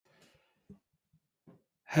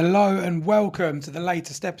Hello and welcome to the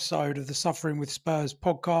latest episode of the Suffering with Spurs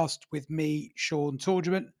podcast with me, Sean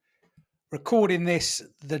Torgement. Recording this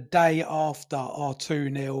the day after our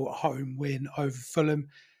 2-0 home win over Fulham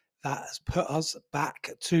that has put us back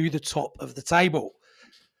to the top of the table.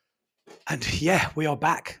 And yeah, we are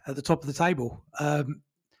back at the top of the table.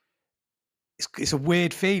 It's a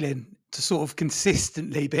weird feeling to sort of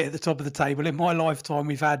consistently be at the top of the table. In my lifetime,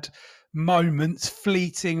 we've had moments,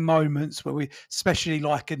 fleeting moments where we, especially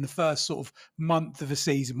like in the first sort of month of a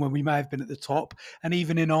season when we may have been at the top. And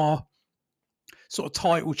even in our sort of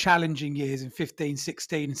title challenging years in 15,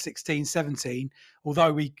 16 and 16, 17,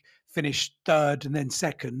 although we finished third and then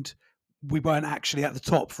second, we weren't actually at the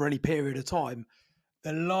top for any period of time.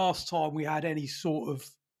 The last time we had any sort of,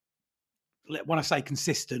 when I say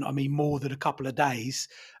consistent, I mean more than a couple of days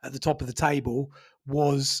at the top of the table,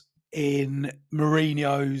 was in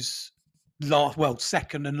Mourinho's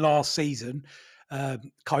second and last season,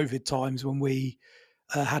 COVID times, when we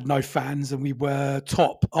had no fans and we were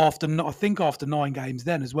top after, I think, after 9 games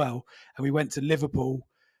then as well. And we went to Liverpool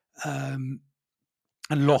and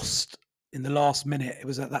lost in the last minute. It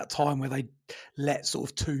was at that time where they let sort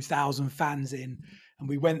of 2,000 fans in, and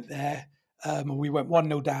we went there. And we went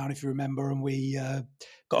 1-0 down, if you remember, and we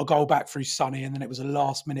got a goal back through Sonny, and then it was a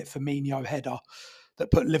last-minute Firmino header that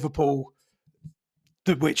put Liverpool,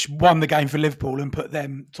 which won the game for Liverpool and put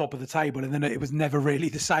them top of the table. And then it was never really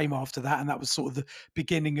the same after that, and that was sort of the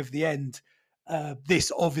beginning of the end.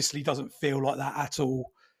 This obviously doesn't feel like that at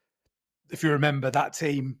all. If you remember, that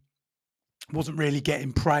team wasn't really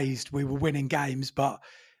getting praised. We were winning games, but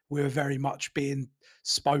we were very much being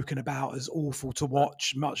spoken about as awful to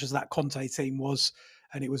watch, much as that Conte team was.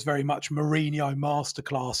 And it was very much Mourinho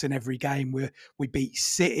masterclass in every game. We beat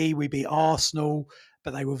City, we beat Arsenal,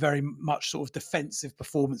 but they were very much sort of defensive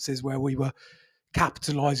performances where we were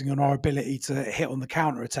capitalising on our ability to hit on the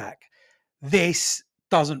counter-attack. This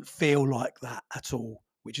doesn't feel like that at all,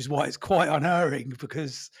 which is why it's quite unerring,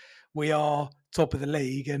 because we are top of the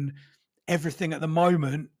league and everything at the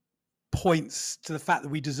moment points to the fact that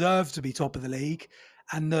we deserve to be top of the league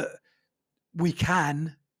and that we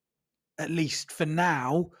can, at least for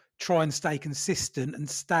now, try and stay consistent and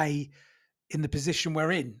stay in the position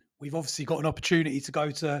we're in. We've obviously got an opportunity to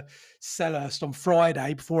go to Selhurst on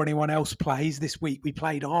Friday before anyone else plays. This week we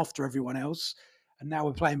played after everyone else, and now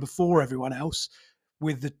we're playing before everyone else,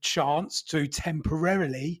 with the chance to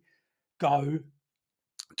temporarily go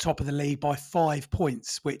top of the league by 5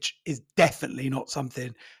 points, which is definitely not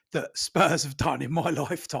something that Spurs have done in my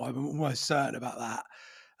lifetime. I'm almost certain about that.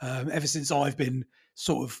 Ever since I've been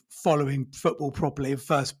sort of following football properly, the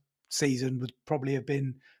first season would probably have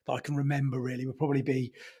been, that I can remember really, would probably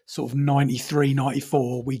be sort of 93,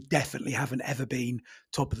 94. We definitely haven't ever been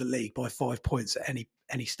top of the league by 5 points at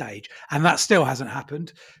any stage. And that still hasn't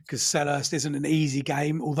happened because Selhurst isn't an easy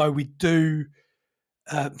game, although we do.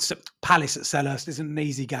 Palace at Selhurst isn't an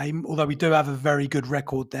easy game, although we do have a very good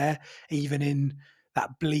record there. Even in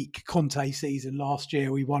that bleak Conte season last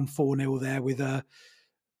year, we won 4-0 there with a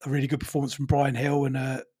really good performance from Brian Hill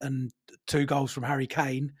and 2 goals from Harry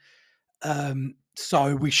Kane.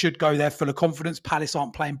 So we should go there full of confidence. Palace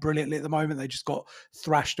aren't playing brilliantly at the moment. They just got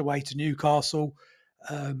thrashed away to Newcastle.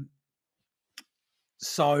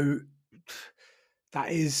 So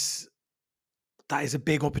that is a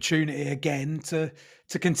big opportunity again to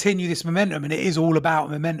continue this momentum, and it is all about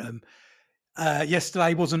momentum.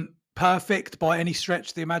 Yesterday wasn't perfect by any stretch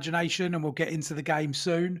of the imagination, and we'll get into the game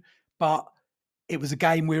soon, but it was a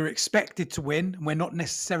game we were expected to win, and we're not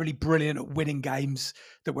necessarily brilliant at winning games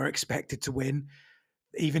that we're expected to win.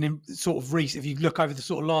 Even in sort of recent, if you look over the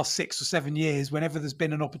sort of last 6 or 7 years, whenever there's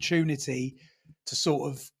been an opportunity to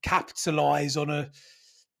sort of capitalise on a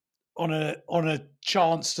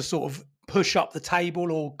chance to sort of push up the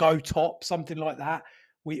table or go top, something like that,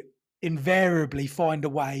 we invariably find a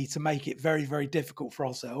way to make it very, very difficult for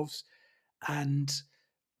ourselves. And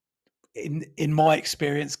in my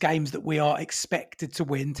experience, games that we are expected to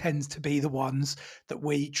win tends to be the ones that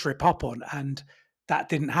we trip up on. And that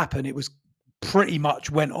didn't happen. It was pretty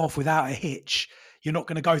much went off without a hitch. You're not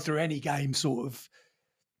going to go through any game sort of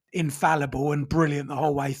infallible and brilliant the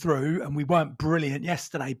whole way through. And we weren't brilliant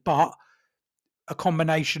yesterday, but a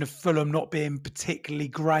combination of Fulham not being particularly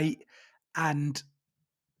great and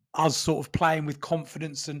us sort of playing with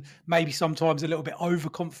confidence and maybe sometimes a little bit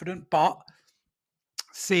overconfident, but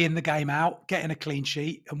seeing the game out, getting a clean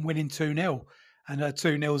sheet and winning 2-0. And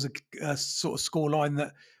 2-0 is a sort of scoreline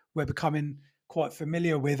that we're becoming quite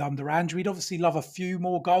familiar with under Andrew. We'd obviously love a few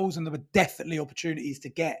more goals, and there were definitely opportunities to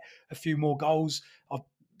get a few more goals. I'm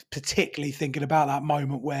particularly thinking about that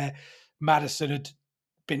moment where Maddison had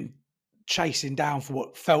been chasing down for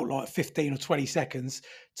what felt like 15 or 20 seconds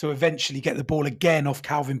to eventually get the ball again off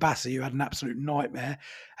Calvin Bassey, who had an absolute nightmare.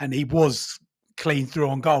 And he was clean through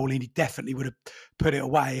on goal, and he definitely would have put it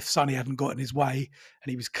away if Sonny hadn't got in his way. And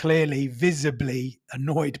he was clearly, visibly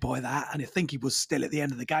annoyed by that. And I think he was still at the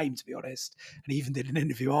end of the game, to be honest. And he even did an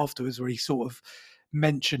interview afterwards where he sort of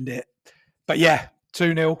mentioned it. But yeah,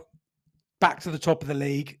 2-0, back to the top of the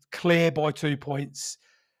league, clear by 2 points.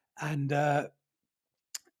 And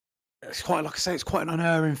it's quite, like I say, it's quite an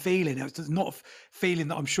unerring feeling. It's not a feeling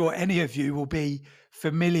that I'm sure any of you will be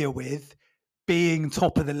familiar with, being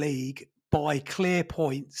top of the league by clear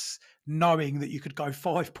points, knowing that you could go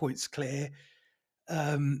 5 points clear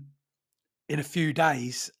in a few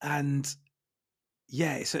days. And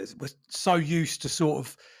yeah, we're so used to sort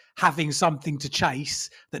of having something to chase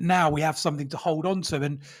that now we have something to hold on to.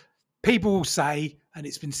 And people will say, and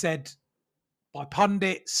it's been said by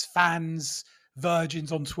pundits, fans,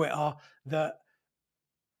 virgins on Twitter, that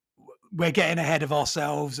we're getting ahead of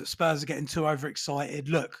ourselves, that Spurs are getting too overexcited.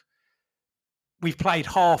 Look, we've played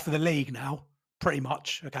half of the league now, pretty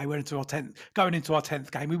much. Okay, we're into our 10th, going into our 10th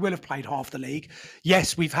game. We will have played half the league.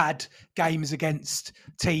 Yes, we've had games against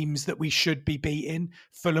teams that we should be beating.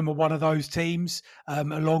 Fulham are one of those teams,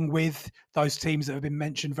 along with those teams that have been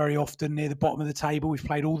mentioned very often near the bottom of the table. We've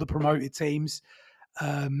played all the promoted teams.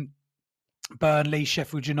 Burnley,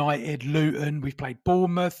 Sheffield United, Luton. We've played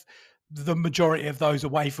Bournemouth. The majority of those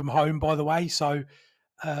away from home, by the way. So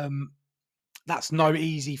that's no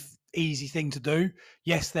easy thing to do.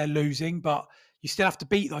 Yes, they're losing, but you still have to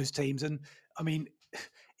beat those teams. And I mean,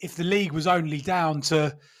 if the league was only down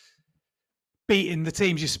to beating the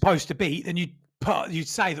teams you're supposed to beat, then you'd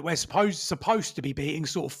say that we're supposed to be beating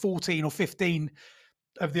sort of 14 or 15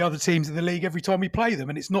 of the other teams in the league every time we play them.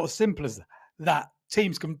 And it's not as simple as that.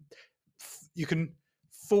 You can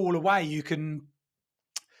fall away. You can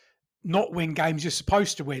not win games you're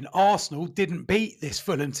supposed to win. Arsenal didn't beat this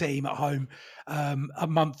Fulham team at home a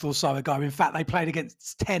month or so ago. In fact, they played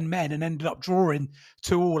against 10 men and ended up drawing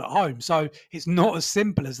 2-2 at home. So it's not as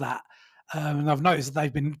simple as that. And I've noticed that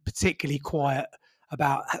they've been particularly quiet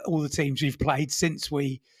about all the teams we've played since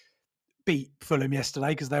we beat Fulham yesterday,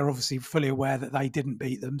 because they're obviously fully aware that they didn't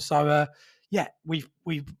beat them. So yeah,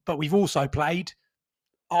 we've also played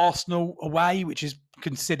Arsenal away, which is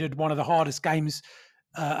considered one of the hardest games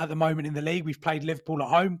at the moment in the league. We've played Liverpool at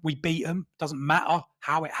home. We beat them. Doesn't matter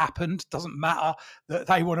how it happened. Doesn't matter that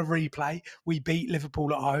they want to replay. We beat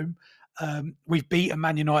Liverpool at home. We've beaten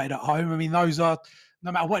Man United at home. I mean, those are,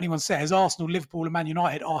 no matter what anyone says, Arsenal, Liverpool and Man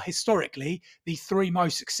United are historically the three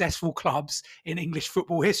most successful clubs in English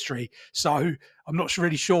football history. So I'm not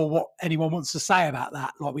really sure what anyone wants to say about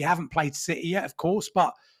that. Like, we haven't played City yet, of course,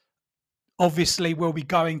 but obviously we'll be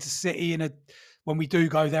going to City when we do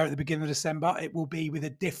go there at the beginning of December. It will be with a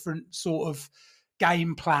different sort of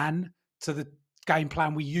game plan to the game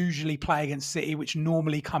plan we usually play against City, which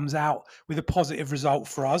normally comes out with a positive result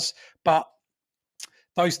for us. But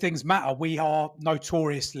those things matter. We are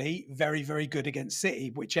notoriously very, very good against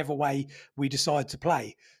City, whichever way we decide to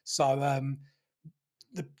play. So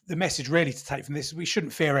the message really to take from this is we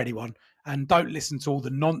shouldn't fear anyone, and don't listen to all the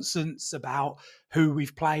nonsense about who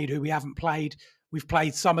we've played, who we haven't played. We've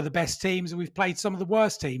played some of the best teams and we've played some of the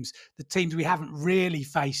worst teams. The teams we haven't really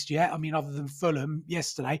faced yet, I mean, other than Fulham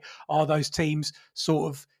yesterday, are those teams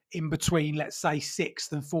sort of in between, let's say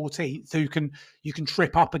 6th and 14th, who you can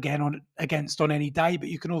trip up against on any day, but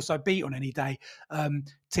you can also beat on any day.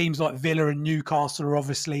 Teams like Villa and Newcastle are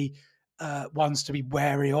obviously ones to be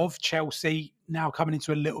wary of. Chelsea now coming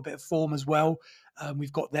into a little bit of form as well.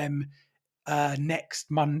 We've got them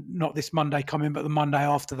not this Monday coming, but the Monday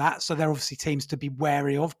after that. So they're obviously teams to be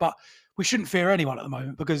wary of, but we shouldn't fear anyone at the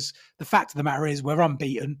moment, because the fact of the matter is we're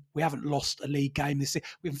unbeaten. We haven't lost a league game this season.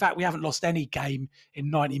 In fact, we haven't lost any game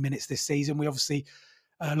in 90 minutes this season. We obviously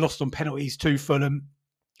lost on penalties to Fulham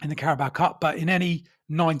in the Carabao Cup, but in any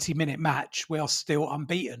 90-minute match, we are still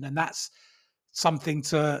unbeaten. And that's something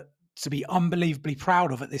to be unbelievably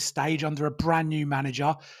proud of at this stage, under a brand new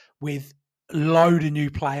manager with a load of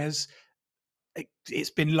new players.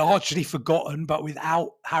 It's been largely forgotten, but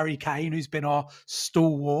without Harry Kane, who's been our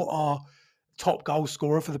stalwart, our top goal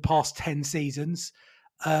scorer for the past 10 seasons.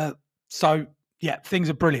 So, yeah, things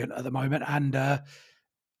are brilliant at the moment. And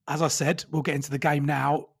as I said, we'll get into the game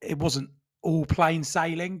now. It wasn't all plain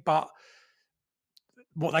sailing, but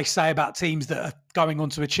what they say about teams that are going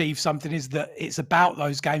on to achieve something is that it's about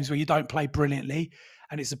those games where you don't play brilliantly,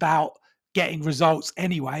 and it's about getting results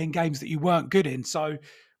anyway in games that you weren't good in. So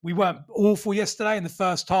we weren't awful yesterday. In the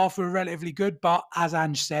first half, we were relatively good. But as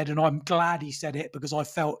Ange said, and I'm glad he said it because I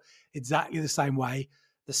felt exactly the same way,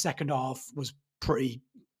 the second half was pretty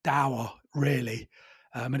dour, really.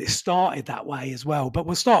 And it started that way as well. But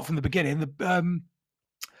we'll start from the beginning.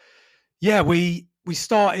 Yeah, we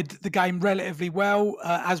started the game relatively well,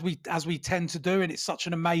 as we tend to do, and it's such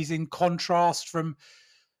an amazing contrast from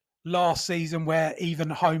last season, where even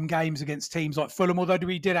home games against teams like Fulham, although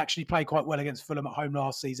we did actually play quite well against Fulham at home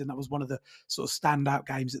last season, that was one of the sort of standout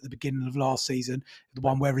games at the beginning of last season, the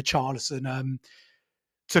one where Richarlison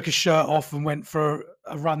took his shirt off and went for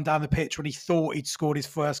a run down the pitch when he thought he'd scored his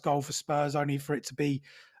first goal for Spurs, only for it to be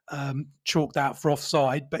chalked out for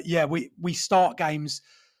offside. But yeah, we start games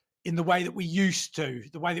in the way that we used to,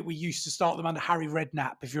 the way that we used to start them under Harry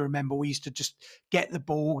Redknapp. If you remember, we used to just get the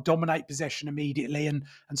ball, dominate possession immediately, and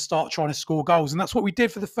start trying to score goals. And that's what we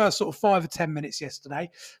did for the first sort of 5 or 10 minutes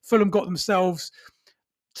yesterday. Fulham got themselves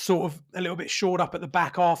sort of a little bit shored up at the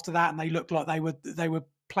back after that, and they looked like they were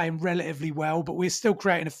playing relatively well, but we're still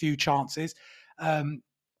creating a few chances.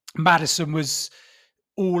 Maddison was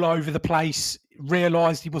all over the place,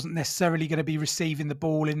 realised he wasn't necessarily going to be receiving the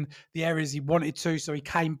ball in the areas he wanted to, so he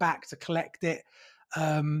came back to collect it.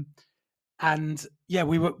 And yeah,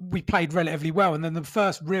 we played relatively well. And then the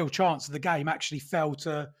first real chance of the game actually fell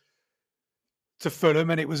to Fulham,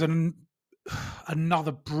 and it was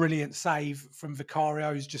another brilliant save from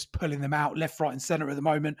Vicario, who's just pulling them out left, right, and centre at the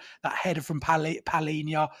moment. That header from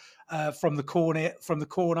Palhinha from the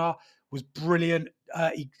corner was brilliant.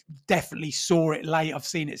 He definitely saw it late. I've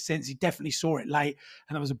seen it since. He definitely saw it late,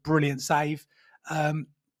 and that was a brilliant save. And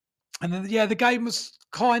then, yeah, the game was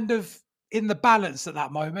kind of in the balance at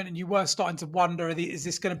that moment, and you were starting to wonder, is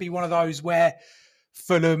this going to be one of those where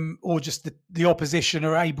Fulham or just the opposition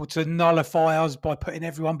are able to nullify us by putting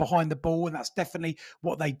everyone behind the ball? And that's definitely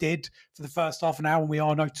what they did for the first half an hour. And we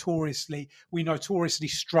notoriously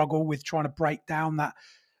struggle with trying to break down that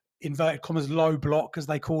inverted commas low block, as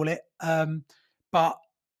they call it. But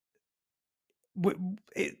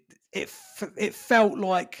it felt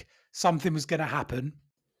like something was going to happen,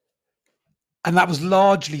 and that was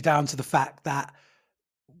largely down to the fact that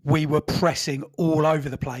we were pressing all over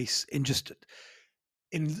the place in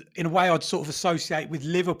a way I'd sort of associate with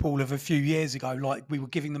Liverpool of a few years ago. Like, we were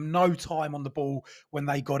giving them no time on the ball when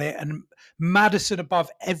they got it, and Maddison,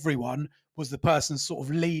 above everyone, was the person sort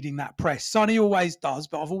of leading that press. Sonny always does,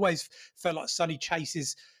 but I've always felt like Sonny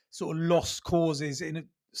chases sort of lost causes in a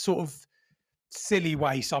sort of silly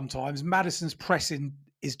way sometimes. Maddison's pressing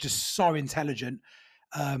is just so intelligent,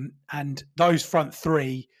 and those front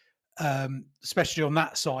three, especially on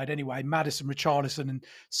that side anyway, Maddison, Richarlison and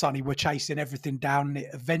Sonny were chasing everything down, and it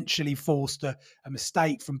eventually forced a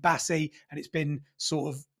mistake from Bassi, and it's been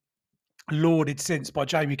sort of lauded since by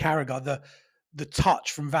Jamie Carragher. The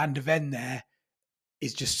touch from Van de Ven there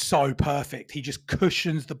is just so perfect. He just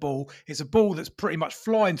cushions the ball. It's a ball that's pretty much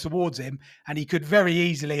flying towards him, and he could very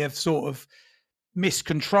easily have sort of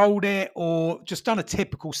miscontrolled it or just done a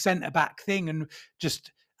typical centre-back thing and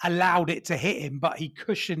just allowed it to hit him, but he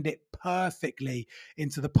cushioned it perfectly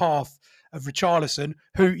into the path of Richarlison,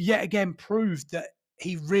 who yet again proved that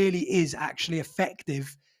he really is actually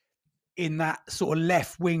effective in that sort of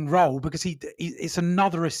left wing role, because it's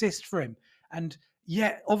another assist for him. And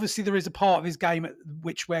yeah, obviously there is a part of his game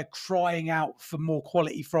which we're crying out for more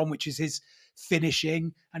quality from, which is his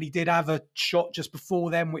finishing. And he did have a shot just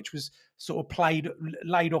before then, which was sort of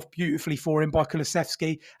laid off beautifully for him by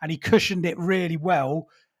Kulusevski, and he cushioned it really well.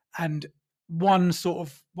 And one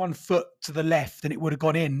foot to the left and it would have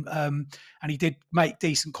gone in. And he did make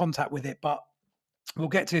decent contact with it, but we'll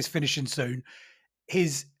get to his finishing soon.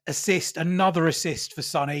 His assist, another assist for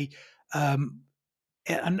Sonny.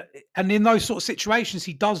 And in those sort of situations,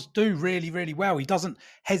 he does do really, really well. He doesn't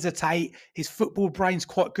hesitate. His football brain's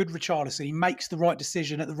quite good, Richarlison. He makes the right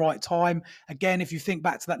decision at the right time. Again, if you think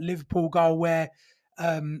back to that Liverpool goal where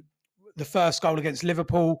the first goal against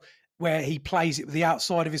Liverpool, where he plays it with the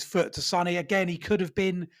outside of his foot to Sonny, again, he could have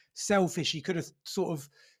been selfish. He could have sort of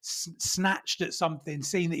snatched at something,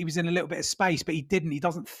 seen that he was in a little bit of space, but he didn't. He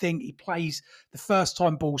doesn't think. He plays the first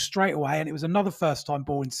time ball straight away, and it was another first time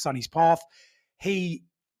ball into Sonny's path. He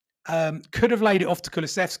could have laid it off to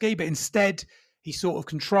Kulusevski, but instead he sort of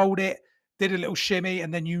controlled it, did a little shimmy,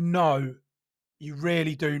 and then you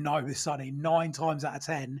really do know with Sonny, 9 times out of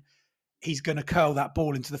 10, he's going to curl that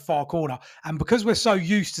ball into the far corner. And because we're so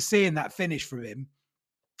used to seeing that finish from him,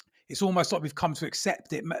 it's almost like we've come to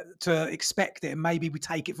expect it, and maybe we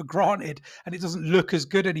take it for granted, and it doesn't look as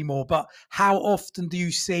good anymore. But how often do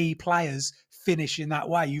you see players finish in that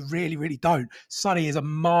way? You really, really don't. Sonny is a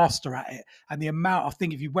master at it. And the amount, I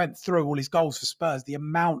think if you went through all his goals for Spurs, the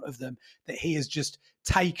amount of them that he has just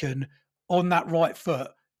taken on that right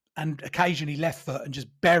foot, and occasionally left foot and just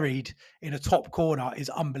buried in a top corner is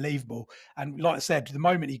unbelievable. And like I said, the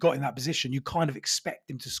moment he got in that position, you kind of expect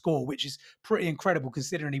him to score, which is pretty incredible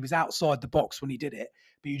considering he was outside the box when he did it.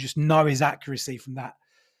 But you just know his accuracy from that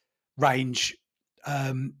range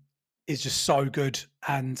is just so good.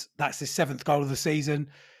 And that's his 7th goal of the season.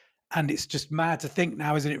 And it's just mad to think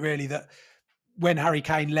now, isn't it, really, that when Harry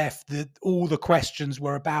Kane left, all the questions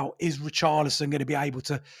were about, is Richarlison going to be able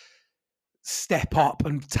to step up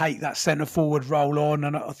and take that centre forward role on?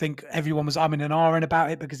 And I think everyone was umming and ahhing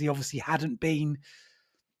about it because he obviously hadn't been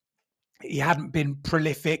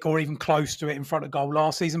prolific or even close to it in front of goal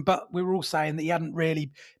last season. But we were all saying that he hadn't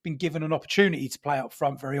really been given an opportunity to play up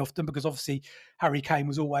front very often because obviously Harry Kane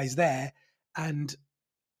was always there. And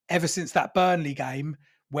ever since that Burnley game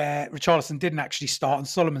where Richarlison didn't actually start and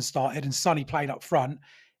Solomon started and Sonny played up front,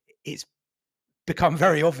 it's become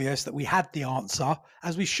very obvious that we had the answer,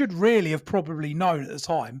 as we should really have probably known at the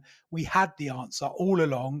time. We had the answer all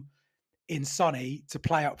along in Sonny to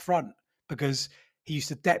play up front because he used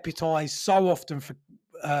to deputise so often for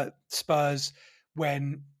Spurs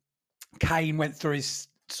when Kane went through his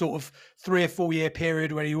sort of 3 or 4 year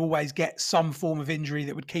period where he always gets some form of injury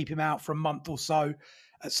that would keep him out for a month or so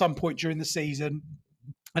at some point during the season.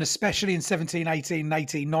 And especially in 17, 18, and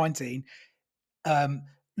 18, 19,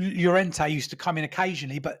 Llorente used to come in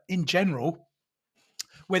occasionally, but in general,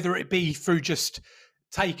 whether it be through just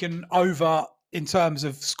taking over in terms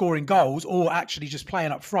of scoring goals or actually just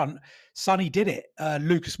playing up front, Sonny did it.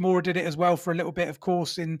 Lucas Moura did it as well for a little bit, of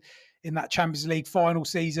course, in that Champions League final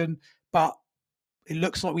season. But it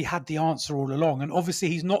looks like we had the answer all along. And obviously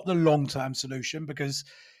he's not the long-term solution because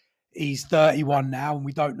he's 31 now and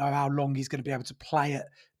we don't know how long he's going to be able to play at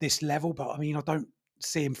this level. But I mean, I don't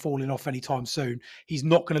see him falling off anytime soon. He's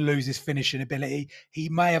not going to lose his finishing ability. He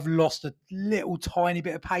may have lost a little tiny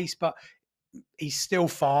bit of pace, but he's still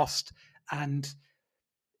fast, and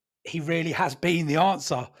he really has been the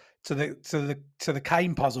answer to the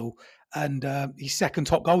Kane puzzle. And he's 2nd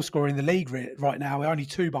top goal scorer in the league right now. We're only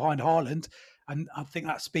 2 behind Haaland, and I think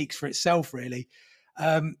that speaks for itself, really.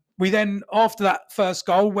 We then, after that first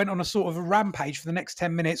goal, went on a sort of a rampage for the next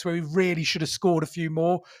 10 minutes where we really should have scored a few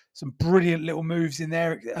more. Some brilliant little moves in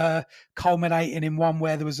there, culminating in one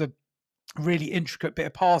where there was a really intricate bit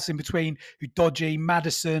of passing between Udogie,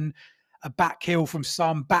 Maddison, a back heel from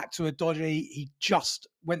Son, back to Udogie. He just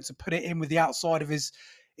went to put it in with the outside of his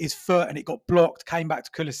foot and it got blocked, came back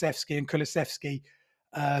to Kulusevski, and Kulusevski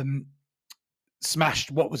smashed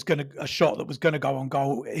a shot that was going to go on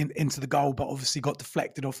goal into the goal, but obviously got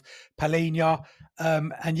deflected off Palhinha.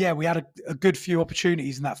 And yeah, we had a good few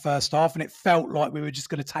opportunities in that first half, and it felt like we were just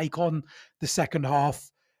going to take on the second half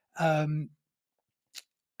and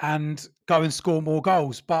go and score more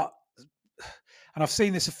goals. And I've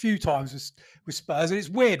seen this a few times with Spurs, and it's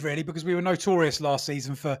weird, really, because we were notorious last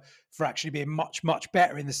season for actually being much, much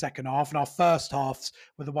better in the second half, and our first halves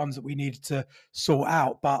were the ones that we needed to sort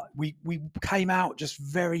out. But we came out just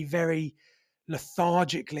very, very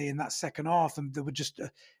lethargically in that second half, and there were just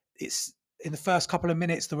it's in the first couple of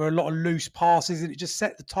minutes there were a lot of loose passes, and it just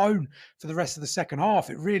set the tone for the rest of the second half.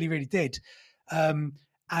 It really, really did.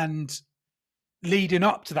 And leading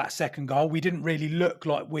up to that second goal, we didn't really look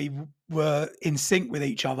like we were in sync with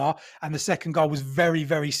each other. And the second goal was very,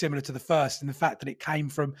 very similar to the first in the fact that it came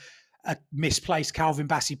from a misplaced Calvin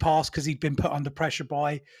Bassey pass because he'd been put under pressure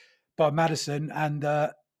by Maddison. And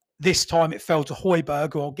this time it fell to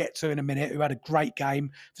Højbjerg, who I'll get to in a minute, who had a great game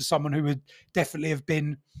for someone who would definitely have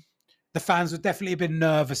been, the fans would definitely have been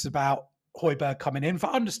nervous about Højbjerg coming in for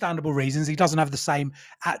understandable reasons. He doesn't have the same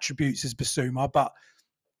attributes as Basuma, but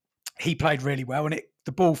he played really well, and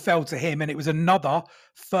the ball fell to him, and it was another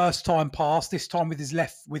first-time pass. This time with his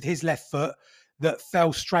left foot, that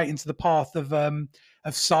fell straight into the path of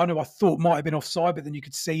Son, who I thought might have been offside, but then you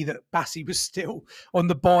could see that Bassey was still on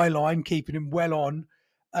the byline, keeping him well on,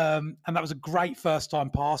 and that was a great first-time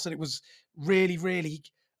pass, and it was really, really,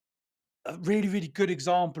 a really, really good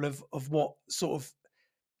example of what sort of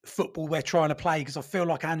football we're trying to play, because I feel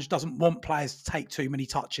like Ange doesn't want players to take too many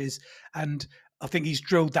touches, and I think he's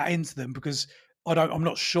drilled that into them, because I'm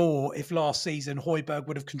not sure if last season Højbjerg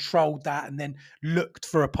would have controlled that and then looked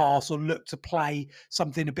for a pass or looked to play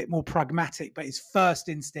something a bit more pragmatic. But his first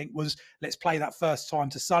instinct was, let's play that first time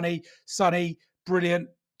to Sonny. Sonny, brilliant,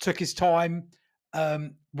 took his time,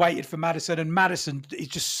 waited for Maddison. And Maddison is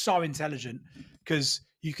just so intelligent, because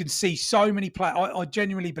you can see so many players. I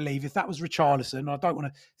genuinely believe if that was Richarlison,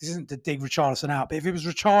 this isn't to dig Richarlison out, but if it was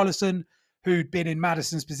Richarlison who'd been in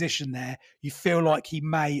Maddison's position there, you feel like he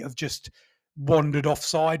may have just wandered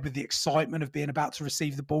offside with the excitement of being about to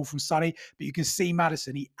receive the ball from Sonny. But you can see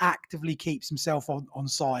Maddison, he actively keeps himself on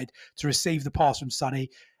side to receive the pass from Sonny.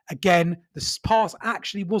 Again, the pass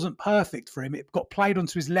actually wasn't perfect for him. It got played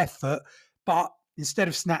onto his left foot, but instead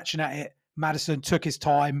of snatching at it, Maddison took his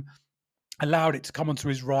time, allowed it to come onto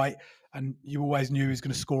his right, and you always knew he was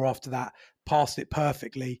going to score after that. Passed it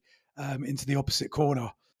perfectly into the opposite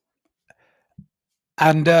corner.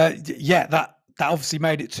 And that obviously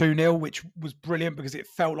made it 2-0, which was brilliant because it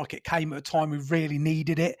felt like it came at a time we really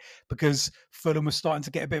needed it, because Fulham was starting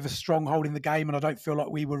to get a bit of a stronghold in the game, and I don't feel like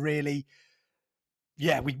we were really,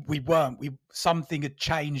 we weren't. Something had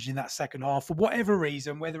changed in that second half for whatever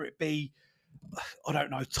reason, whether it be, I don't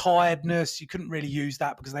know, tiredness. You couldn't really use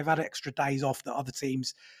that because they've had extra days off that other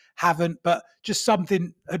teams haven't, but just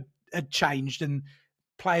something had changed, and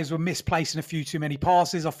players were misplacing a few too many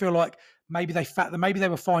passes. I feel like maybe they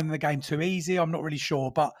were finding the game too easy. I'm not really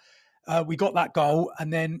sure, but we got that goal,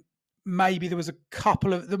 and then maybe there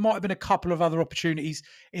might have been a couple of other opportunities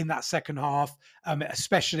in that second half,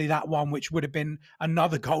 especially that one, which would have been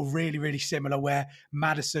another goal really, really similar, where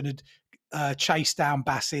Maddison had chased down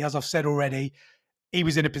Bassi. As I've said already, he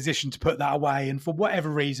was in a position to put that away, and for whatever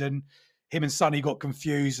reason, him and Sonny got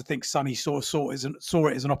confused. I think Sonny saw it as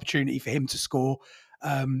an opportunity for him to score.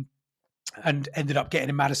 And ended up getting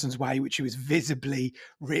in Maddison's way, which he was visibly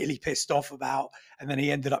really pissed off about. And then he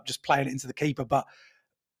ended up just playing it into the keeper. But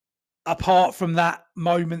apart from that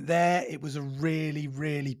moment there, it was a really,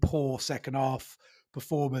 really poor second half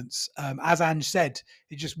performance. As Ange said,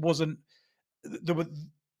 it just wasn't.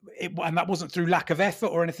 And that wasn't through lack of effort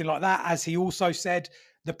or anything like that. As he also said,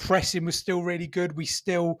 the pressing was still really good. We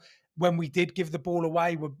still, when we did give the ball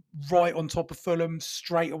away, were right on top of Fulham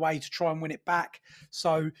straight away to try and win it back.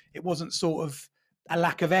 So it wasn't sort of a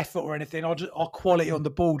lack of effort or anything. Our quality on the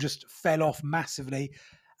ball just fell off massively.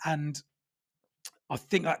 And I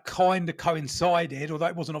think that kind of coincided, although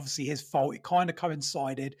it wasn't obviously his fault, it kind of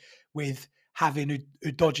coincided with having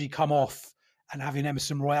Udogie come off and having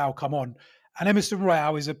Emerson Royale come on. And Emerson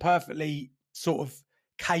Royale is a perfectly sort of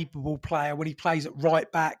capable player. When he plays at right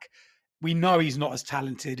back, we know he's not as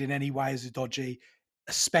talented in any way as Udogie,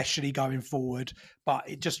 especially going forward. But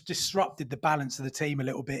it just disrupted the balance of the team a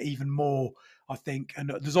little bit, even more, I think.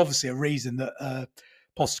 And there's obviously a reason that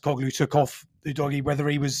Postecoglou took off Udogie, whether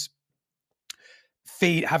he was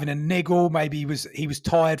having a niggle, maybe he was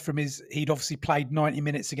tired from he'd obviously played 90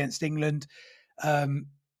 minutes against England.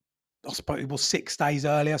 I suppose it was 6 days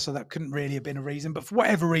earlier, so that couldn't really have been a reason. But for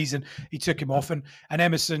whatever reason, he took him off, and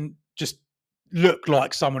Emerson just looked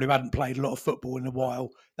like someone who hadn't played a lot of football in a while.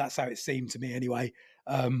 That's how it seemed to me, anyway.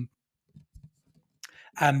 And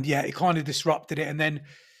yeah, it kind of disrupted it. And then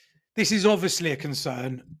this is obviously a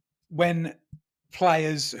concern when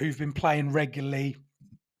players who've been playing regularly,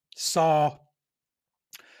 Sarr,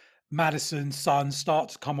 Maddison, Son, start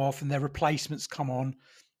to come off and their replacements come on.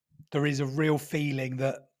 There is a real feeling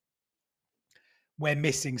that we're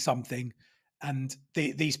missing something. And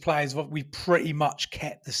these players, we pretty much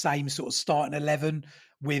kept the same sort of starting 11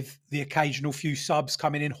 with the occasional few subs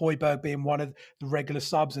coming in, Højbjerg being one of the regular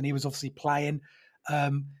subs, and he was obviously playing.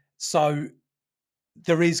 So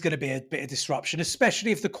there is going to be a bit of disruption,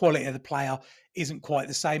 especially if the quality of the player isn't quite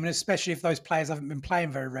the same, and especially if those players haven't been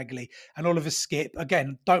playing very regularly. And Oliver Skip,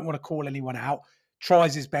 again, don't want to call anyone out,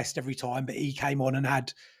 tries his best every time, but he came on and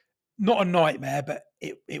had not a nightmare, but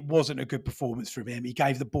it wasn't a good performance from him. He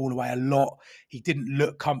gave the ball away a lot. He didn't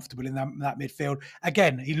look comfortable in that midfield.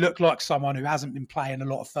 Again, he looked like someone who hasn't been playing a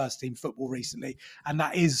lot of first-team football recently, and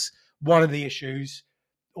that is one of the issues.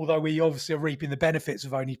 Although we obviously are reaping the benefits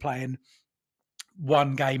of only playing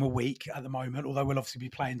one game a week at the moment, although we'll obviously be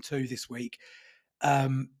playing 2 this week.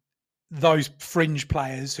 Those fringe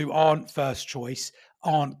players who aren't first choice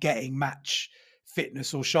aren't getting match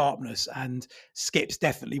fitness or sharpness, and Skip's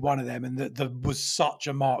definitely one of them. And there was such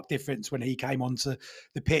a marked difference when he came onto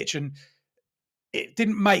the pitch, and it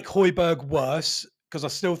didn't make Højbjerg worse, because I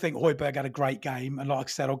still think Højbjerg had a great game. And like I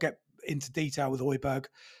said, I'll get into detail with Højbjerg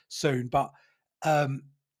soon, but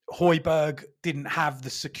Højbjerg didn't have the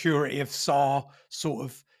security of Sarr, sort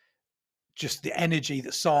of just the energy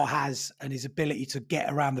that Sarr has, and his ability to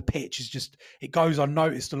get around the pitch is just, it goes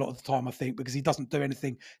unnoticed a lot of the time, I think, because he doesn't do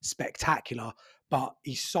anything spectacular, but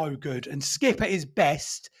he's so good. And Skip at his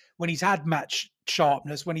best, when he's had match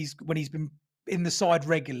sharpness, when he's been in the side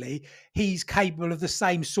regularly, he's capable of the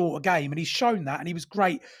same sort of game, and he's shown that, and he was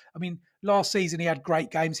great. I mean, last season he had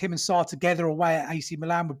great games. Him and Sarr together away at AC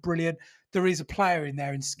Milan were brilliant. There is a player in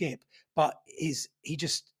there in Skip, but he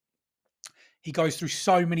goes through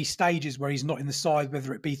so many stages where he's not in the side,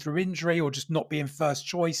 whether it be through injury or just not being first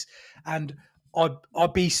choice. And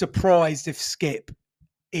I'd be surprised if Skip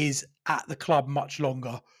is at the club much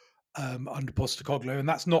longer under Postecoglou, and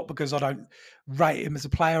that's not because I don't rate him as a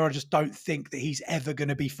player. I just don't think that he's ever going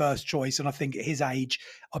to be first choice. And I think at his age,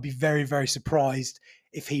 I'd be very, very surprised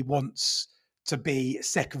if he wants to be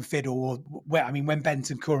second fiddle. Or when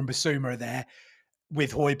Bentancur and Basuma are there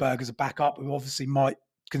with Højbjerg as a backup, who obviously might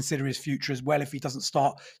consider his future as well if he doesn't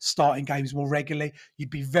start starting games more regularly. You'd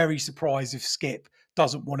be very surprised if Skip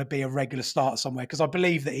doesn't want to be a regular starter somewhere, because I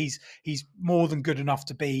believe that he's more than good enough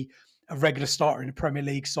to be a regular starter in a Premier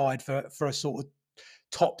League side for a sort of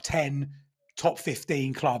top 10, top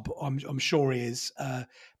 15 club. I'm sure he is,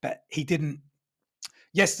 but he didn't.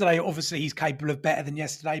 Yesterday, obviously, he's capable of better than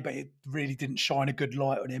yesterday, but it really didn't shine a good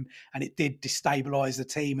light on him, and it did destabilise the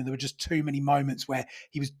team. And there were just too many moments where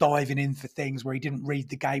he was diving in for things where he didn't read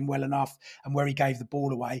the game well enough, and where he gave the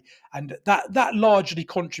ball away. And that largely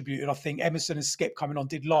contributed. I think Emerson and Skip coming on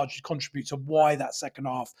did largely contribute to why that second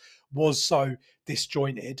half was so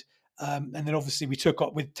disjointed. And then obviously we took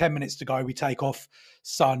up with 10 minutes to go. We take off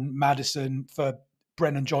Son, Maddison for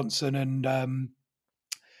Brennan Johnson and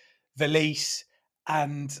Valise,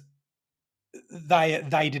 and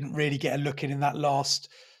they didn't really get a look in that last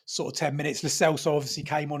sort of 10 minutes. Lo Celso obviously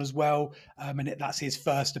came on as well, and that's his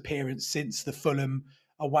first appearance since the Fulham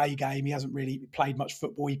away game. He hasn't really played much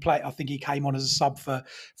football. I think he came on as a sub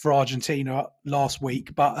for Argentina last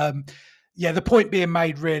week. But the point being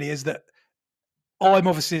made really is that I'm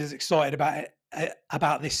obviously as excited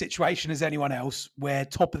about this situation as anyone else. We're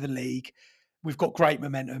top of the league. We've got great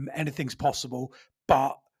momentum. Anything's possible,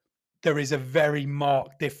 but there is a very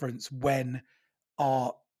marked difference when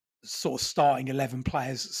our sort of starting 11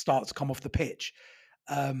 players start to come off the pitch.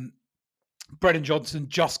 Brennan Johnson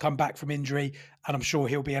just come back from injury, and I'm sure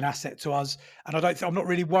he'll be an asset to us. And I'm not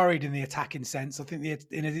really worried in the attacking sense. I think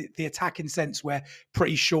in the attacking sense, we're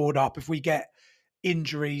pretty shored up. If we get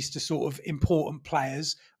injuries to sort of important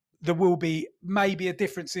players, there will be maybe a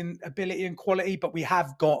difference in ability and quality, but we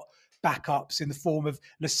have got backups in the form of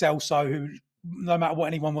Lo Celso, who, no matter what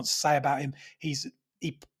anyone wants to say about him,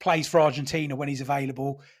 he plays for Argentina when he's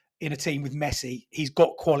available in a team with Messi. He's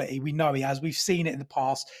got quality. We know he has. We've seen it in the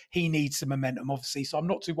past. He needs some momentum, obviously. So I'm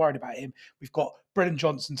not too worried about him. We've got Brennan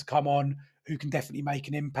Johnson to come on, who can definitely make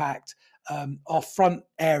an impact. Our front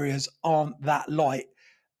areas aren't that light.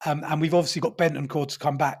 And we've obviously got Bentancur to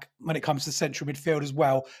come back when it comes to central midfield as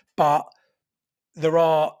well. But there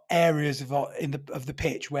are areas of the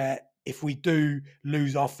pitch where if we do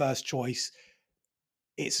lose our first choice,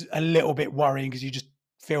 it's a little bit worrying, because you just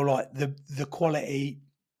feel like the quality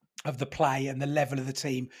of the play and the level of the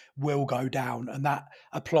team will go down. And that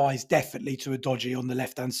applies definitely to Udogie on the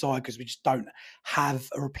left-hand side, because we just don't have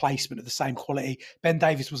a replacement of the same quality. Ben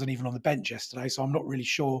Davies wasn't even on the bench yesterday, so I'm not really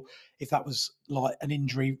sure if that was like an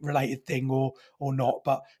injury-related thing or not.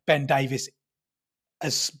 But Ben Davies,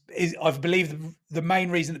 I believe the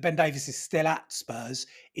main reason that Ben Davies is still at Spurs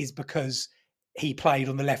is because he played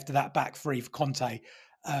on the left of that back three for Conte.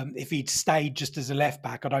 If he'd stayed just as a left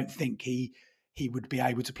back, I don't think he would be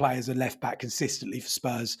able to play as a left back consistently for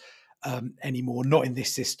Spurs anymore. Not in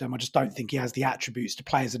this system. I just don't think he has the attributes to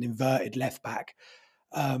play as an inverted left back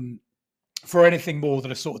for anything more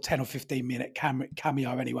than a sort of 10 or 15 minute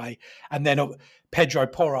cameo anyway. And then Pedro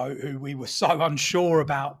Porro, who we were so unsure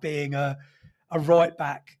about being a right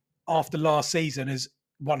back after last season, is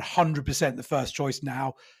 100% the first choice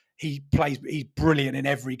now. He's brilliant in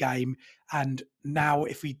every game. And now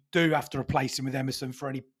if we do have to replace him with Emerson for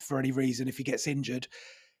any reason, if he gets injured,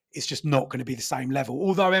 it's just not going to be the same level.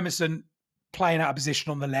 Although Emerson playing out of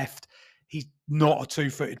position on the left, he's not a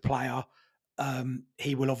two-footed player.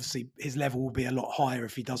 He will obviously, his level will be a lot higher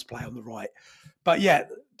if he does play on the right. But yeah,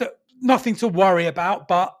 nothing to worry about.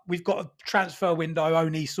 But we've got a transfer window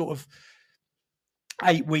only sort of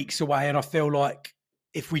 8 weeks away, and I feel like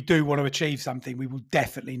if we do want to achieve something, we will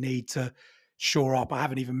definitely need to shore up. I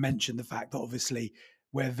haven't even mentioned the fact that obviously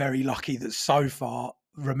we're very lucky that so far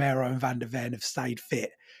Romero and Van der Ven have stayed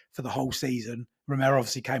fit for the whole season. Romero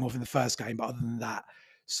obviously came off in the first game, but other than that,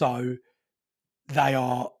 so they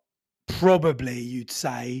are probably, you'd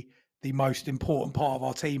say, the most important part of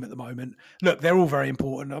our team at the moment. Look, they're all very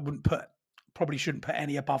important. I probably shouldn't put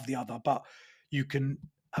any above the other, but you can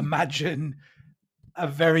imagine a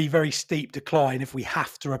very, very steep decline if we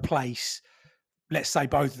have to replace, let's say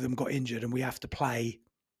both of them got injured and we have to play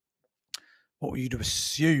what you'd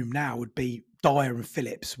assume now would be Dyer and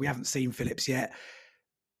Phillips. We haven't seen Phillips yet.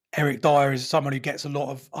 Eric Dyer is someone who gets a lot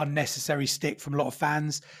of unnecessary stick from a lot of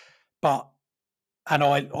fans, and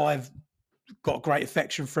I've got great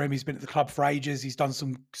affection for him. He's been at the club for ages. He's done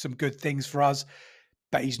some good things for us,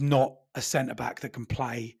 but he's not a centre-back that can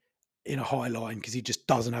play in a high line because he just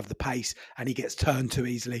doesn't have the pace and he gets turned too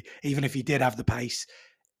easily. Even if he did have the pace,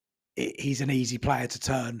 he's an easy player to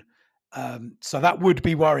turn. So that would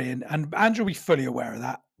be worrying. And Andrew will be fully aware of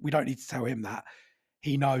that. We don't need to tell him that.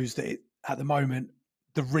 He knows that at the moment,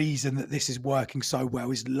 the reason that this is working so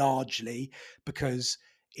well is largely because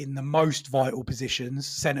in the most vital positions,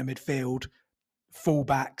 centre midfield,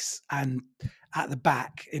 fullbacks, and at the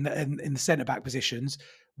back in the centre back positions,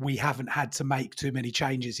 we haven't had to make too many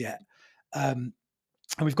changes yet. And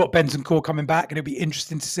we've got Bentancur coming back, and it'll be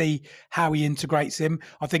interesting to see how he integrates him.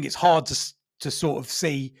 I think it's hard to sort of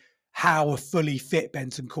see how a fully fit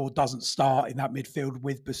Bentancur doesn't start in that midfield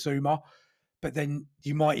with Basuma. But then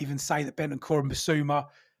you might even say that Bentancur and Basuma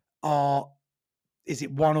are, is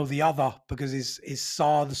it one or the other? Because is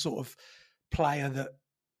Sarr the sort of player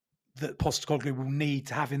that Postecoglou will need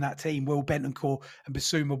to have in that team? Will Bentancur and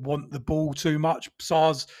Basuma want the ball too much?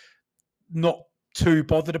 Sarr's not too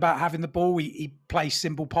bothered about having the ball. He plays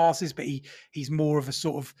simple passes, but he's more of a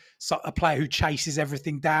sort of a player who chases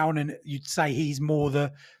everything down. And you'd say he's more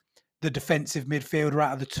the defensive midfielder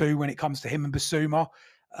out of the two when it comes to him and Basuma.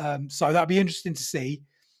 So that'd be interesting to see.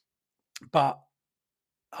 But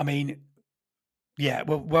I mean, yeah,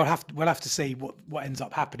 we'll have to see what ends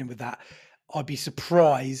up happening with that. I'd be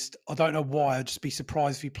surprised. I don't know why. I'd just be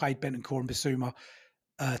surprised if he played Bentancur and Basuma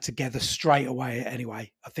together straight away.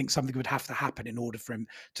 Anyway, I think something would have to happen in order for him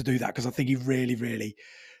to do that because I think he really, really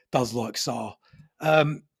does like Sarr.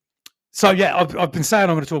 So yeah, I've been saying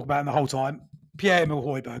I'm going to talk about him the whole time. Pierre-Emile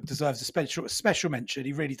Højbjerg deserves a special mention.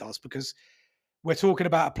 He really does, because we're talking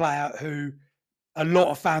about a player who a lot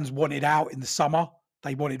of fans wanted out in the summer.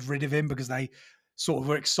 They wanted rid of him because they sort of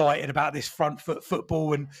were excited about this front foot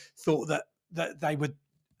football and thought that they were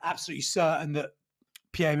absolutely certain that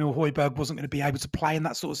Pierre-Emile Højbjerg wasn't going to be able to play in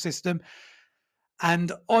that sort of system.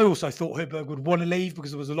 And I also thought Højbjerg would want to leave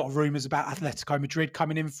because there was a lot of rumours about Atletico Madrid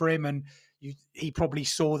coming in for him, and he probably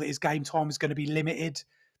saw that his game time was going to be limited.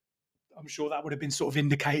 I'm sure that would have been sort of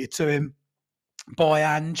indicated to him by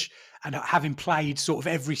Ange, and having played sort of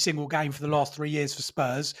every single game for the last 3 years for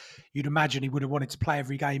Spurs, you'd imagine he would have wanted to play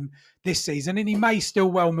every game this season, and he may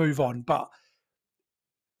still well move on, but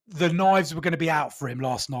the knives were going to be out for him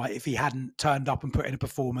last night if he hadn't turned up and put in a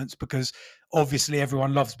performance, because obviously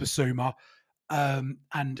everyone loves Basuma,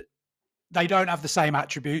 and they don't have the same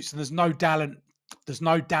attributes, and there's no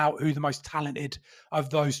doubt who the most talented of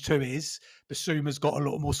those two is. Basuma's got a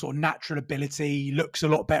lot more sort of natural ability, he looks a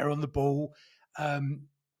lot better on the ball.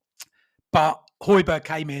 But Højbjerg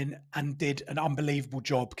came in and did an unbelievable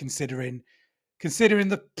job considering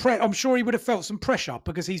the I'm sure he would have felt some pressure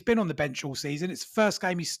because he's been on the bench all season. It's the first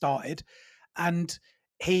game he started, and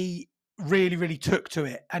he really, really took to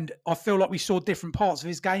it. And I feel like we saw different parts of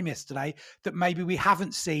his game yesterday that maybe we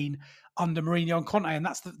haven't seen under Mourinho and Conte. And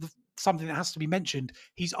that's something that has to be mentioned.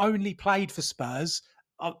 He's only played for Spurs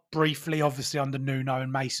briefly, obviously under Nuno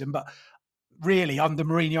and Mason, but really under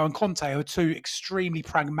Mourinho and Conte, are two extremely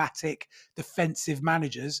pragmatic defensive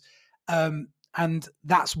managers. And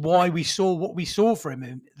that's why we saw what we saw from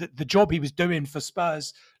him. The job he was doing for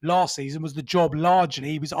Spurs last season was the job largely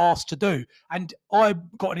he was asked to do. And I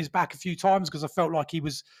got on his back a few times because I felt like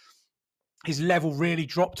his level really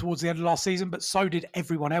dropped towards the end of last season, but so did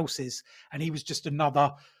everyone else's. And he was just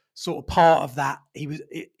another sort of part of that.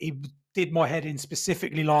 He did my head in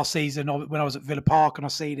specifically last season when I was at Villa Park, and I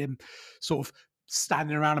seen him sort of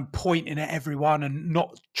standing around and pointing at everyone and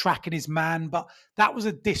not tracking his man. But that was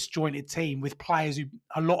a disjointed team with players who,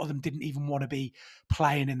 a lot of them didn't even want to be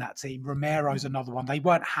playing in that team. Romero's another one. They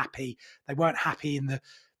weren't happy. They weren't happy in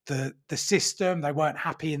the system. They weren't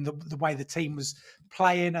happy in the way the team was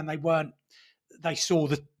playing, and they saw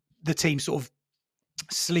the team sort of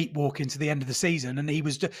sleepwalk into the end of the season, and he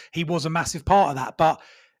was a massive part of that. But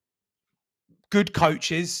good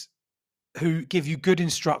coaches who give you good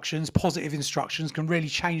instructions, positive instructions, can really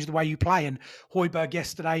change the way you play. And Højbjerg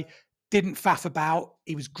yesterday didn't faff about.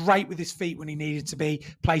 He was great with his feet when he needed to be,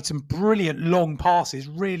 played some brilliant long passes,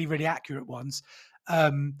 really, really accurate ones.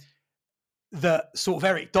 That sort of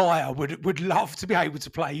Eric Dyer would love to be able to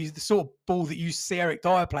play. The sort of ball that you see Eric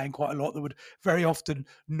Dyer playing quite a lot that would very often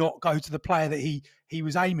not go to the player that he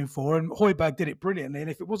was aiming for. And Højbjerg did it brilliantly. And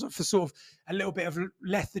if it wasn't for sort of a little bit of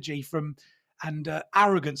lethargy and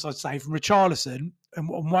arrogance, I'd say, from Richarlison, and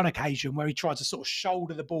on one occasion where he tried to sort of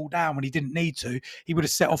shoulder the ball down when he didn't need to, he would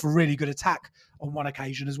have set off a really good attack on one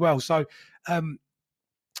occasion as well. So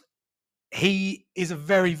he is a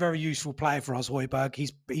very, very useful player for us, Højbjerg.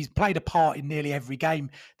 He's played a part in nearly every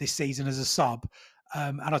game this season as a sub.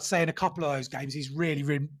 And I'd say in a couple of those games, he's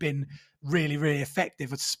really been really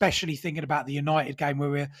effective, especially thinking about the United game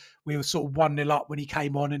where we were sort of 1-0 up when he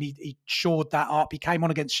came on, and he shored that up. He came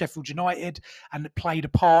on against Sheffield United and played a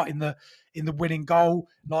part in the winning goal.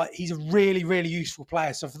 Like, he's a really useful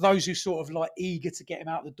player. So for those who sort of like eager to get him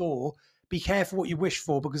out the door, be careful what you wish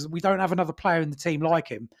for, because we don't have another player in the team like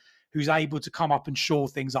him who's able to come up and shore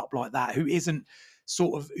things up like that, who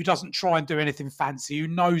doesn't try and do anything fancy, who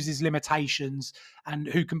knows his limitations, and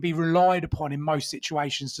who can be relied upon in most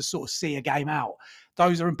situations to sort of see a game out.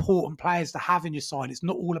 Those are important players to have in your side. It's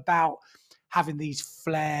not all about having these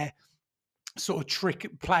flair sort of trick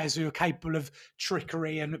players who are capable of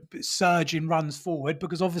trickery and surging runs forward,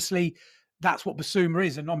 because obviously that's what Basuma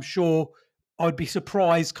is. And I'm sure I'd be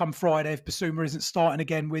surprised come Friday if Basuma isn't starting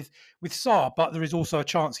again with Sarr, but there is also a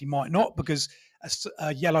chance he might not, because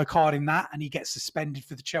a yellow card in that and he gets suspended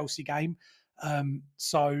for the Chelsea game.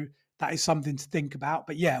 So that is something to think about.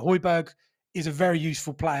 But yeah, Højbjerg is a very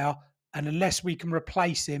useful player, and unless we can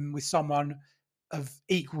replace him with someone of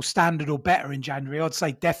equal standard or better in January, I'd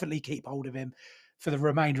say definitely keep hold of him for the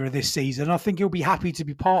remainder of this season. I think he'll be happy to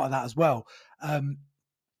be part of that as well.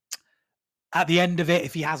 At the end of it,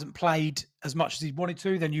 if he hasn't played as much as he wanted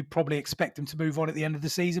to, then you probably expect him to move on at the end of the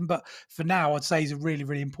season. But for now, I'd say he's a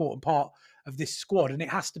really important part of this squad. And it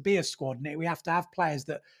has to be a squad. And we have to have players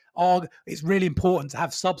that are, it's really important to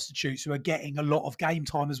have substitutes who are getting a lot of game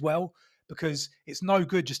time as well, because it's no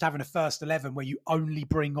good just having a first 11 where you only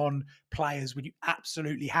bring on players when you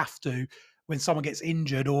absolutely have to, when someone gets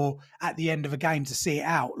injured or at the end of a game to see it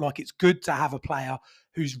out. Like, it's good to have a player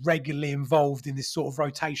who's regularly involved in this sort of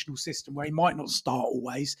rotational system where he might not start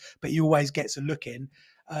always, but he always gets a look in.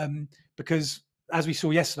 Because as we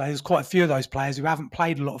saw yesterday, there's quite a few of those players who haven't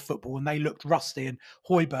played a lot of football and they looked rusty. And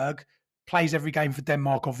Højbjerg plays every game for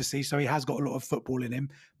Denmark, obviously, so he has got a lot of football in him.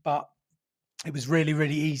 But it was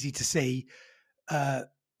really easy to see that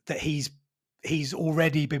he's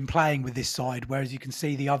already been playing with this side, whereas you can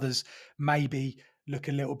see the others maybe look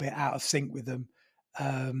a little bit out of sync with them.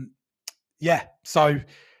 So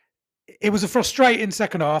it was a frustrating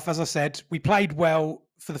second half. As I said, we played well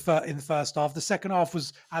in the first half. The second half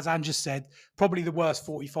was, as Ange just said, probably the worst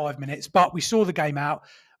 45 minutes, but we saw the game out.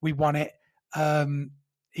 We won it.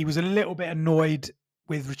 He was a little bit annoyed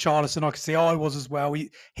with Richarlison. I could see I was as well.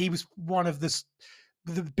 He was one of the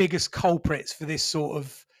biggest culprits for this sort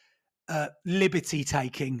of liberty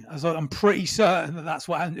taking. As I'm pretty certain that's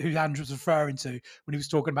who Andrew was referring to when he was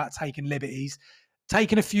talking about taking liberties,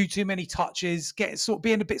 taking a few too many touches,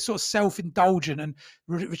 being a bit sort of self-indulgent. And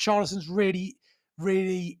Richarlison's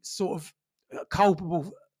really sort of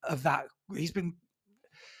culpable of that. He's been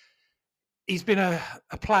a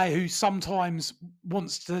player who sometimes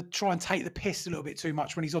wants to try and take the piss a little bit too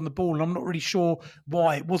much when he's on the ball. And I'm not really sure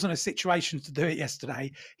why. It wasn't a situation to do it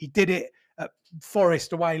yesterday. He did it at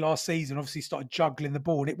Forest away last season. Obviously, he started juggling the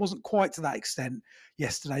ball. And it wasn't quite to that extent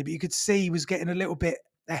yesterday, but you could see he was getting a little bit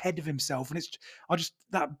ahead of himself. And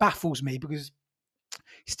that baffles me, because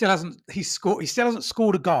he still hasn't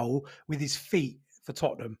scored a goal with his feet for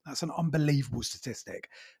Tottenham. That's an unbelievable statistic.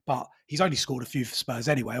 But he's only scored a few for Spurs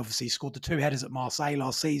anyway. Obviously, he scored the 2 headers at Marseille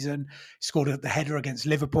last season. He scored the header against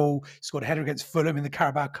Liverpool. He scored a header against Fulham in the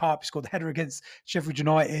Carabao Cup. He scored the header against Sheffield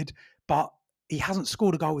United. But he hasn't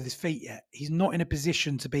scored a goal with his feet yet. He's not in a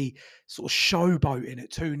position to be sort of showboating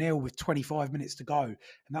at 2-0 with 25 minutes to go. And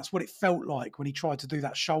that's what it felt like when he tried to do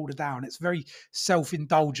that shoulder down. It's very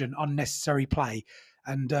self-indulgent, unnecessary play.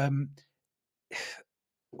 And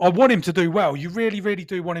I want him to do well. You really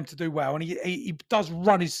do want him to do well. And he does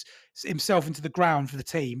run himself into the ground for the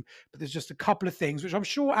team. But there's just a couple of things, which I'm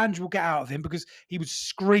sure Andrew will get out of him, because he was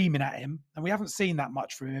screaming at him. And we haven't seen that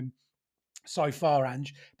much from him so far,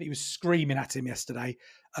 Ange, but he was screaming at him yesterday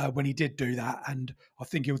when he did do that. And I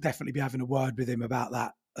think he'll definitely be having a word with him about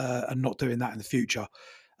that and not doing that in the future.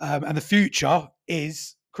 And the future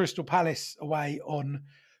is Crystal Palace away on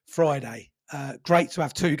Friday. Great to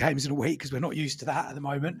have 2 games in a week, because we're not used to that at the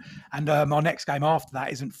moment. And our next game after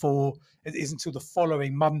that isn't until the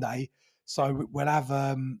following Monday. So we'll have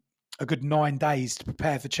a good 9 days to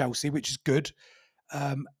prepare for Chelsea, which is good.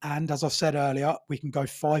 And as I've said earlier, we can go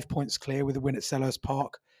 5 points clear with a win at Selhurst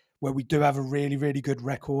Park, where we do have a really good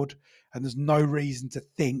record. And there's no reason to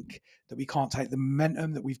think that we can't take the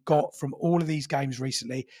momentum that we've got from all of these games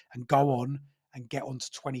recently and go on and get on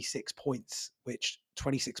to 26 points, which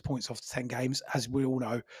 26 points after 10 games, as we all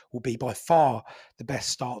know, will be by far the best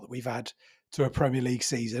start that we've had to a Premier League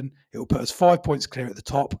season. It will put us 5 points clear at the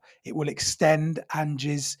top. It will extend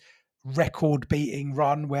Ange's record-beating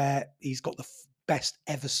run, where he's got the best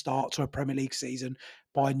ever start to a Premier League season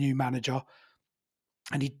by a new manager.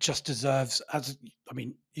 and he just deserves,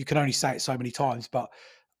 you can only say it so many times, but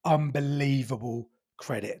unbelievable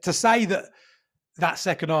credit. To say that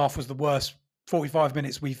second half was the worst 45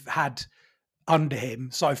 minutes we've had under him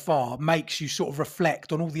so far makes you sort of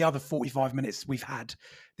reflect on all the other 45 minutes we've had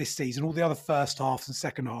this season, all the other first halves and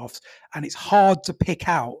second halves. And it's hard to pick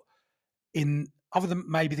out other than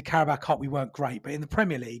maybe the Carabao Cup, we weren't great, but in the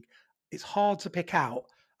Premier League, it's hard to pick out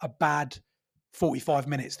a bad 45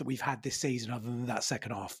 minutes that we've had this season other than that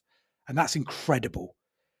second half. And that's incredible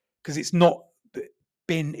because it's not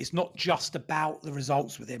just about the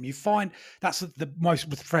results with him. You find that's the most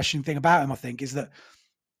refreshing thing about him, I think, is that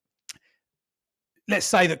let's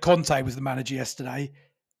say that Conte was the manager yesterday,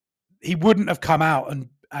 he wouldn't have come out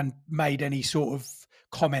and made any sort of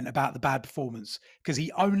comment about the bad performance because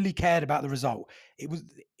he only cared about the result.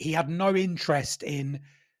 He had no interest in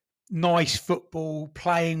nice football,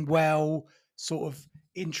 playing well, sort of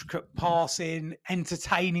intricate passing,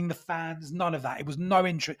 entertaining the fans. None of that. It was no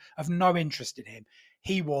interest in him.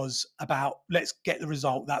 He was about let's get the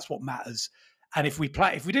result. That's what matters. And if we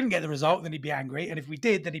didn't get the result, then he'd be angry. And if we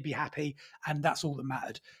did, then he'd be happy. And that's all that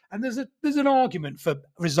mattered. And there's an argument for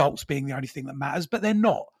results being the only thing that matters, but they're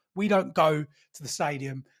not. We don't go to the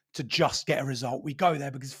stadium to just get a result. We go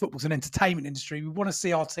there because football's an entertainment industry. We want to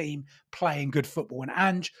see our team playing good football. And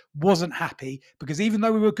Ange wasn't happy because even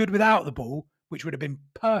though we were good without the ball, which would have been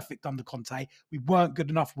perfect under Conte, we weren't good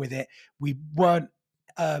enough with it. We weren't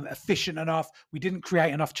efficient enough. We didn't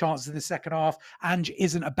create enough chances in the second half. Ange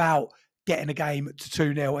isn't about getting a game to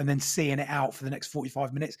 2-0 and then seeing it out for the next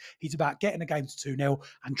 45 minutes. He's about getting a game to 2-0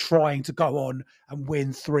 and trying to go on and win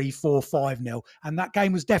 3-4, 5-0. And that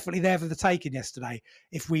game was definitely there for the taking yesterday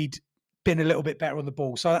if we'd been a little bit better on the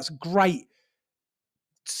ball. So that's a great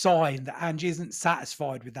sign that Ange isn't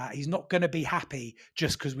satisfied with that. He's not going to be happy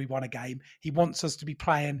just because we won a game. He wants us to be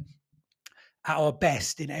playing at our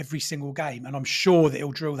best in every single game. And I'm sure that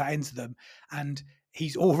he'll drill that into them. And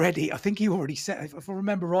I think he already said, if I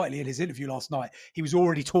remember rightly in his interview last night, he was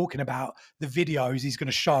already talking about the videos he's going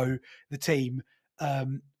to show the team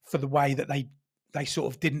for the way that they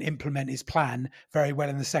sort of didn't implement his plan very well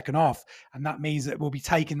in the second half. And that means that we'll be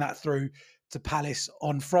taking that through to Palace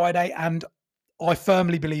on Friday. And I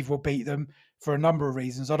firmly believe we'll beat them for a number of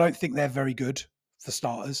reasons. I don't think they're very good, for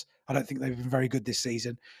starters. I don't think they've been very good this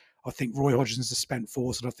season. I think Roy Hodgson's a spent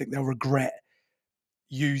force, and I think they'll regret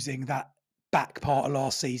using that back part of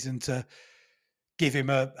last season to give him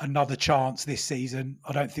another chance this season.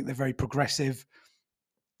 I don't think they're very progressive.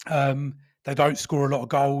 They don't score a lot of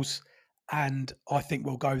goals, and I think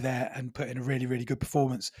we'll go there and put in a really, really good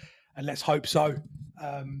performance. And let's hope so.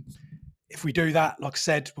 If we do that, like I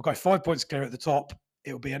said, we'll go 5 points clear at the top.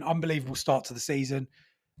 It'll be an unbelievable start to the season.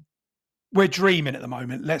 We're dreaming at the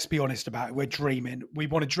moment. Let's be honest about it. We're dreaming. We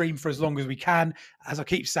want to dream for as long as we can. As I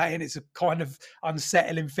keep saying, it's a kind of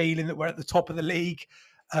unsettling feeling that we're at the top of the league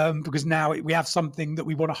because now we have something that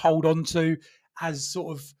we want to hold on to. As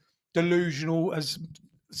sort of delusional as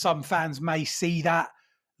some fans may see that,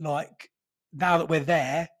 like now that we're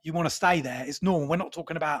there, you want to stay there. It's normal. We're not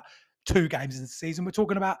talking about 2 games into the season. We're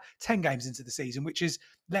talking about 10 games into the season, which is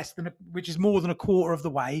more than a quarter of the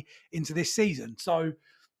way into this season. So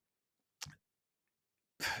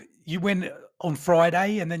you win on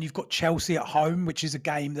Friday, and then you've got Chelsea at home, which is a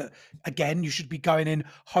game that, again, you should be going in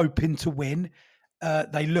hoping to win.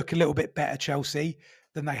 They look a little bit better, Chelsea,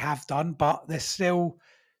 than they have done, but they're still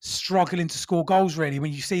struggling to score goals, really.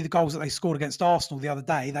 When you see the goals that they scored against Arsenal the other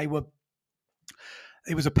day,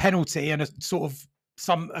 it was a penalty and a sort of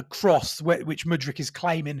a cross, which Mudryk is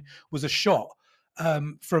claiming was a shot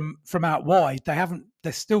from out wide.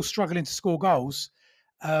 They're still struggling to score goals.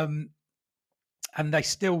 And they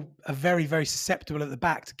still are very, very susceptible at the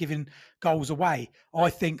back to giving goals away. I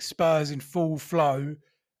think Spurs in full flow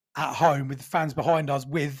at home with the fans behind us,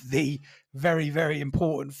 with the very, very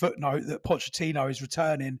important footnote that Pochettino is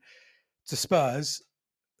returning to Spurs,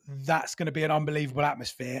 that's going to be an unbelievable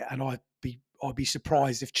atmosphere. And I'd be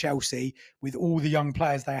surprised if Chelsea, with all the young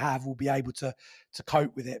players they have, will be able to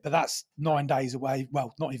cope with it. But that's 9 days away.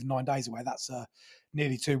 Well, not even 9 days away. That's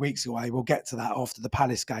nearly 2 weeks away. We'll get to that after the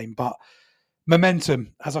Palace game. But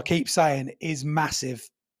momentum, as I keep saying, is massive.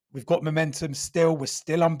 We've got momentum still. We're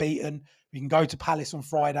still unbeaten. We can go to Palace on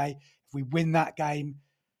Friday. If we win that game,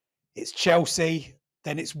 it's Chelsea,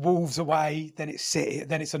 then it's Wolves away, then it's City,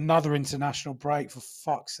 then it's another international break, for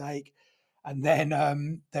fuck's sake. And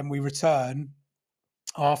then we return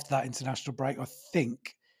after that international break. I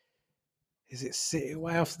think, is it City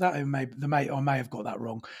away after that? I may have got that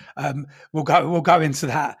wrong. We'll go into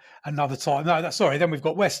that another time. No, sorry. Then we've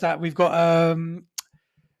got West Ham. We've got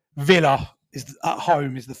Villa is at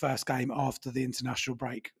home is the first game after the international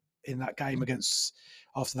break in that game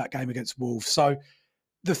after that game against Wolves. So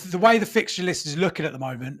the way the fixture list is looking at the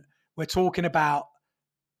moment, we're talking about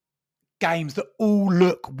games that all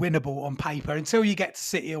look winnable on paper until you get to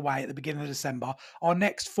City away at the beginning of December. Our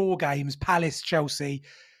next 4 games, Palace, Chelsea,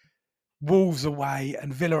 Wolves away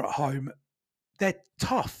and Villa at home, they're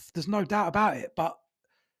tough. There's no doubt about it. But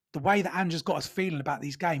the way that Ange's got us feeling about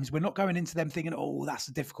these games, we're not going into them thinking, oh, that's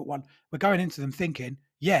a difficult one. We're going into them thinking,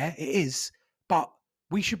 yeah, it is, but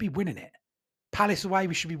we should be winning it. Palace away,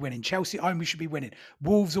 we should be winning. Chelsea at home, we should be winning.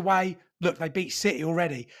 Wolves away, look, they beat City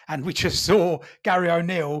already. And we just saw Gary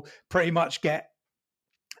O'Neill pretty much get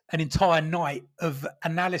an entire night of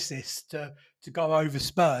analysis to go over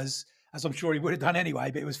Spurs, as I'm sure he would have done anyway.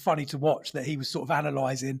 But it was funny to watch that he was sort of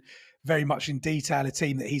analysing very much in detail a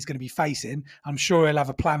team that he's going to be facing. I'm sure he'll have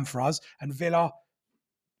a plan for us. And Villa,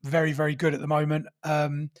 very, very good at the moment.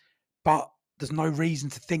 But there's no reason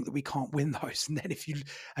to think that we can't win those. And then if you,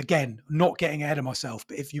 again, not getting ahead of myself,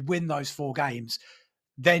 but if you win those 4 games,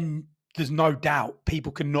 then there's no doubt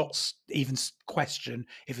people cannot even question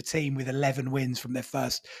if a team with 11 wins from their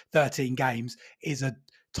first 13 games is a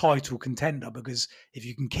title contender, because if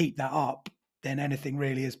you can keep that up, then anything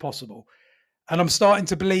really is possible. And I'm starting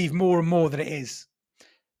to believe more and more that it is.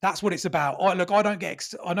 That's what it's about. I don't get,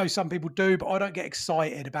 I know some people do, but I don't get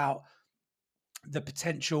excited about the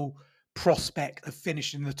potential prospect of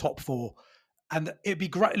finishing in the top 4. And it'd be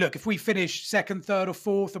great. Look, if we finish 2nd, 3rd,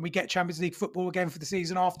 or 4th and we get Champions League football again for the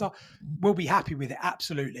season after, we'll be happy with it.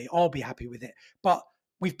 Absolutely. I'll be happy with it. But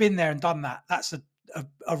we've been there and done that. That's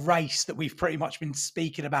a race that we've pretty much been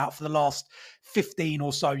speaking about for the last 15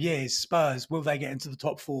 or so years. Spurs, will they get into the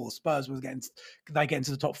top 4? Spurs, will they get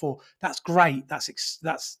into the top 4? That's great. That's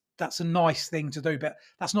a nice thing to do, but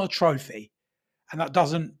that's not a trophy. And that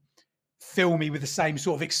doesn't fill me with the same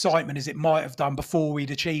sort of excitement as it might have done before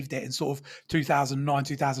we'd achieved it in sort of 2009,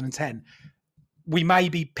 2010. We may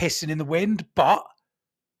be pissing in the wind, but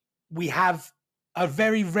we have a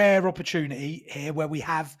very rare opportunity here where we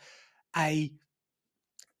have a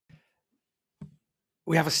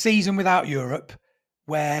season without Europe,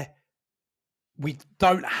 where we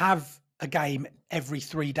don't have a game every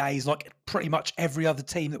 3 days like pretty much every other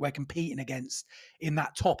team that we're competing against in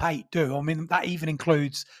that top 8 do. I mean, that even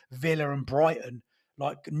includes Villa and Brighton,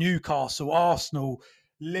 like Newcastle, Arsenal,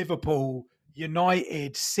 Liverpool,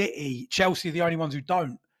 United, City, Chelsea are the only ones who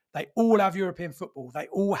don't. They all have European football. They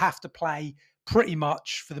all have to play pretty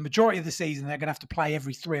much for the majority of the season. They're going to have to play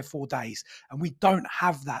every 3 or 4 days. And we don't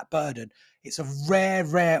have that burden. It's a rare,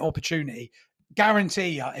 rare opportunity.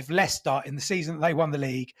 Guarantee you, if Leicester in the season that they won the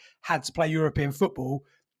league had to play European football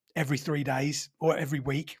every 3 days or every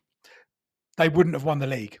week, they wouldn't have won the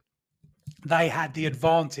league. They had the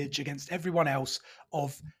advantage against everyone else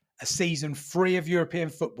of a season free of European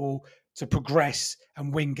football to progress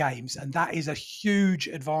and win games. And that is a huge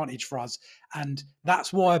advantage for us. And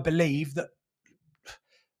that's why I believe that.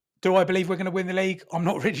 Do I believe we're going to win the league? I'm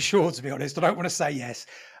not really sure, to be honest. I don't want to say yes.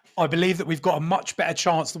 I believe that we've got a much better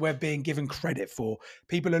chance than we're being given credit for.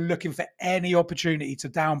 People are looking for any opportunity to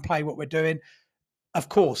downplay what we're doing. Of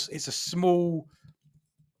course, it's a small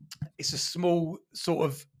sort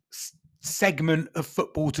of segment of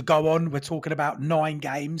football to go on. We're talking about 9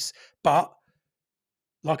 games, but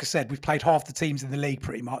like I said, we've played half the teams in the league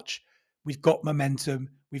pretty much. We've got momentum.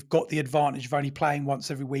 We've got the advantage of only playing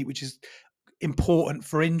once every week, which is important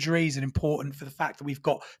for injuries and important for the fact that we've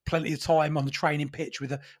got plenty of time on the training pitch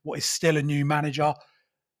with what is still a new manager.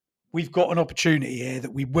 We've got an opportunity here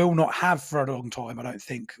that we will not have for a long time, I don't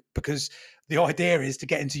think, because the idea is to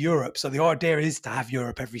get into Europe. So the idea is to have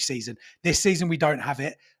Europe every season. This season, we don't have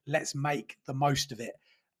it. Let's make the most of it.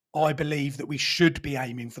 I believe that we should be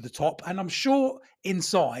aiming for the top. And I'm sure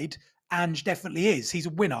inside, Ange definitely is. He's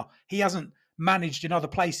a winner. He hasn't managed in other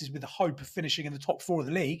places with the hope of finishing in the top 4 of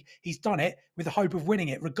the league. He's done it with the hope of winning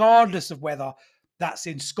it, regardless of whether that's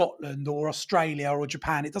in Scotland or Australia or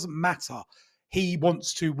Japan. It doesn't matter. He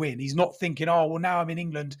wants to win. He's not thinking, oh, well, now I'm in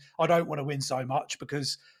England, I don't want to win so much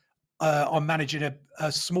because I'm managing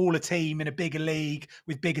a smaller team in a bigger league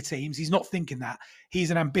with bigger teams. He's not thinking that.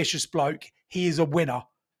 He's an ambitious bloke. He is a winner.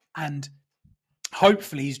 And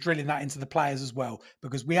hopefully he's drilling that into the players as well,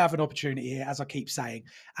 because we have an opportunity here, as I keep saying.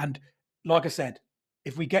 And like I said,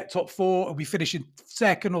 if we get top 4 and we finish in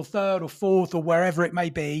 2nd or 3rd or 4th or wherever it may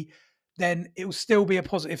be, then it will still be a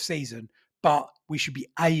positive season. But we should be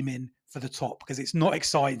aiming for the top, because it's not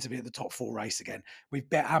exciting to be at the top 4 race again.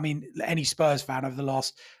 Any Spurs fan over the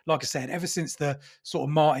last, like I said, ever since the sort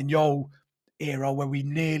of Martin Jol era where we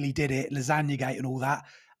nearly did it, Lasagna Gate and all that,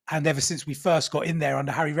 and ever since we first got in there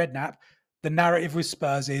under Harry Redknapp, the narrative with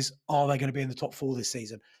Spurs is, are they going to be in the top 4 this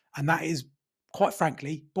season? And that is, quite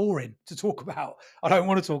frankly, boring to talk about. I don't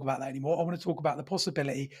want to talk about that anymore. I want to talk about the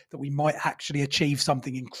possibility that we might actually achieve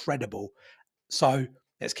something incredible. So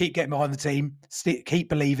let's keep getting behind the team, keep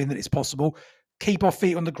believing that it's possible, keep our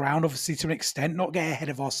feet on the ground, obviously to an extent, not get ahead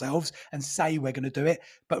of ourselves and say we're going to do it,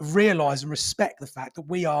 but realize and respect the fact that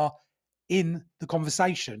we are in the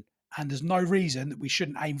conversation. And there's no reason that we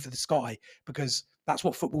shouldn't aim for the sky, because that's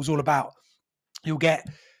what football's all about. You'll get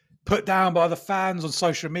put down by the fans on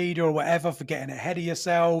social media or whatever for getting ahead of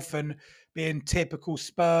yourself and being typical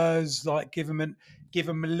Spurs, like give them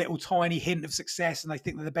a little tiny hint of success and they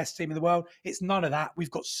think they're the best team in the world. It's none of that. We've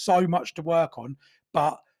got so much to work on,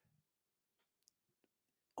 but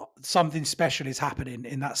something special is happening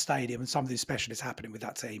in that stadium and something special is happening with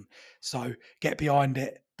that team. So get behind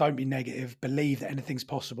it. Don't be negative. Believe that anything's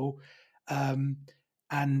possible.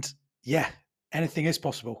 And yeah, anything is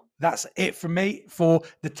possible. That's it from me for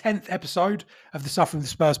the 10th episode of the Suffering the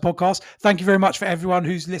Spurs podcast. Thank you very much for everyone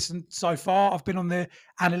who's listened so far. I've been on the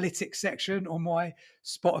analytics section on my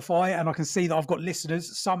Spotify, and I can see that I've got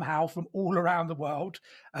listeners somehow from all around the world,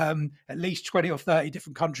 at least 20 or 30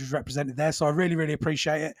 different countries represented there. So I really, really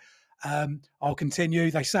appreciate it. I'll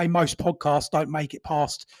continue. They say most podcasts don't make it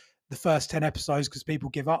past the first 10 episodes because people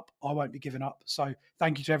give up. I won't be giving up. So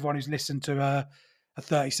thank you to everyone who's listened to a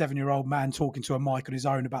 37-year-old man talking to a mic on his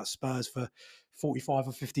own about Spurs for 45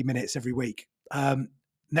 or 50 minutes every week.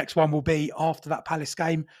 Next one will be after that Palace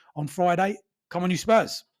game on Friday. Come on, you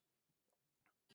Spurs.